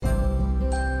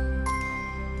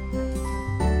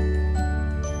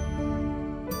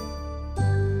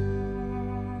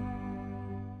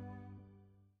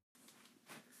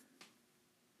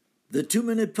The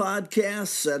 2-Minute Podcast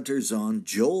centers on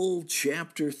Joel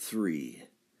chapter 3.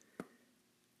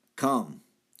 Come,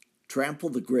 trample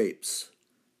the grapes,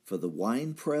 for the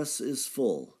winepress is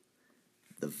full,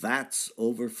 the vats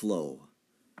overflow.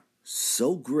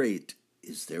 So great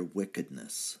is their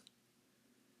wickedness.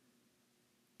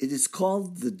 It is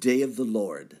called the day of the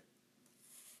Lord.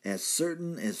 As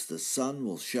certain as the sun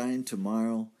will shine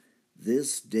tomorrow,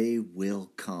 this day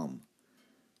will come.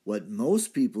 What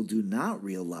most people do not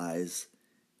realize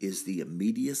is the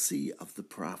immediacy of the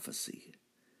prophecy.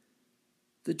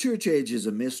 The church age is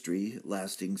a mystery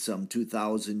lasting some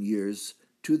 2,000 years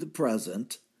to the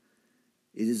present.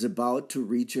 It is about to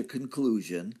reach a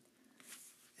conclusion,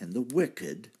 and the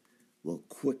wicked will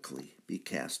quickly be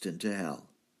cast into hell.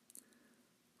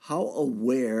 How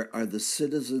aware are the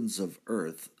citizens of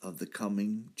earth of the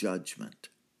coming judgment?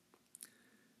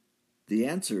 The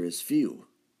answer is few.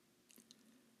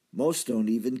 Most don't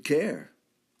even care.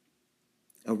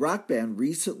 A rock band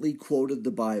recently quoted the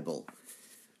Bible.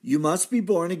 "You must be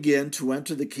born again to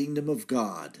enter the kingdom of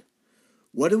God.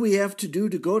 What do we have to do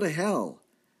to go to hell?"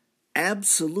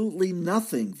 "Absolutely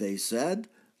nothing," they said.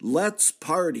 "Let's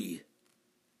party."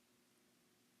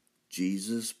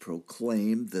 Jesus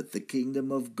proclaimed that the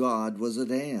kingdom of God was at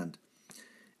hand.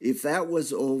 If that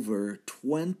was over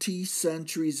 20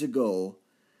 centuries ago,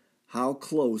 how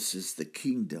close is the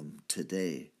kingdom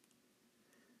today?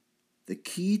 The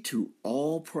key to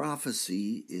all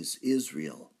prophecy is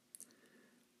Israel.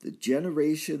 The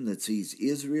generation that sees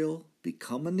Israel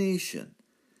become a nation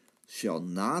shall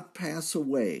not pass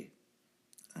away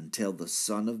until the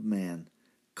Son of Man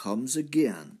comes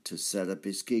again to set up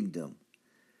his kingdom.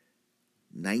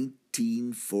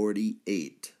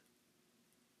 1948.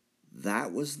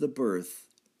 That was the birth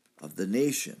of the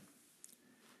nation.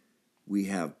 We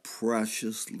have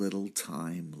precious little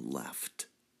time left.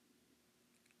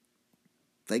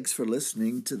 Thanks for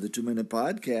listening to the 2-Minute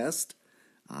Podcast.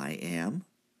 I am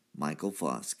Michael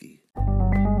Foskey.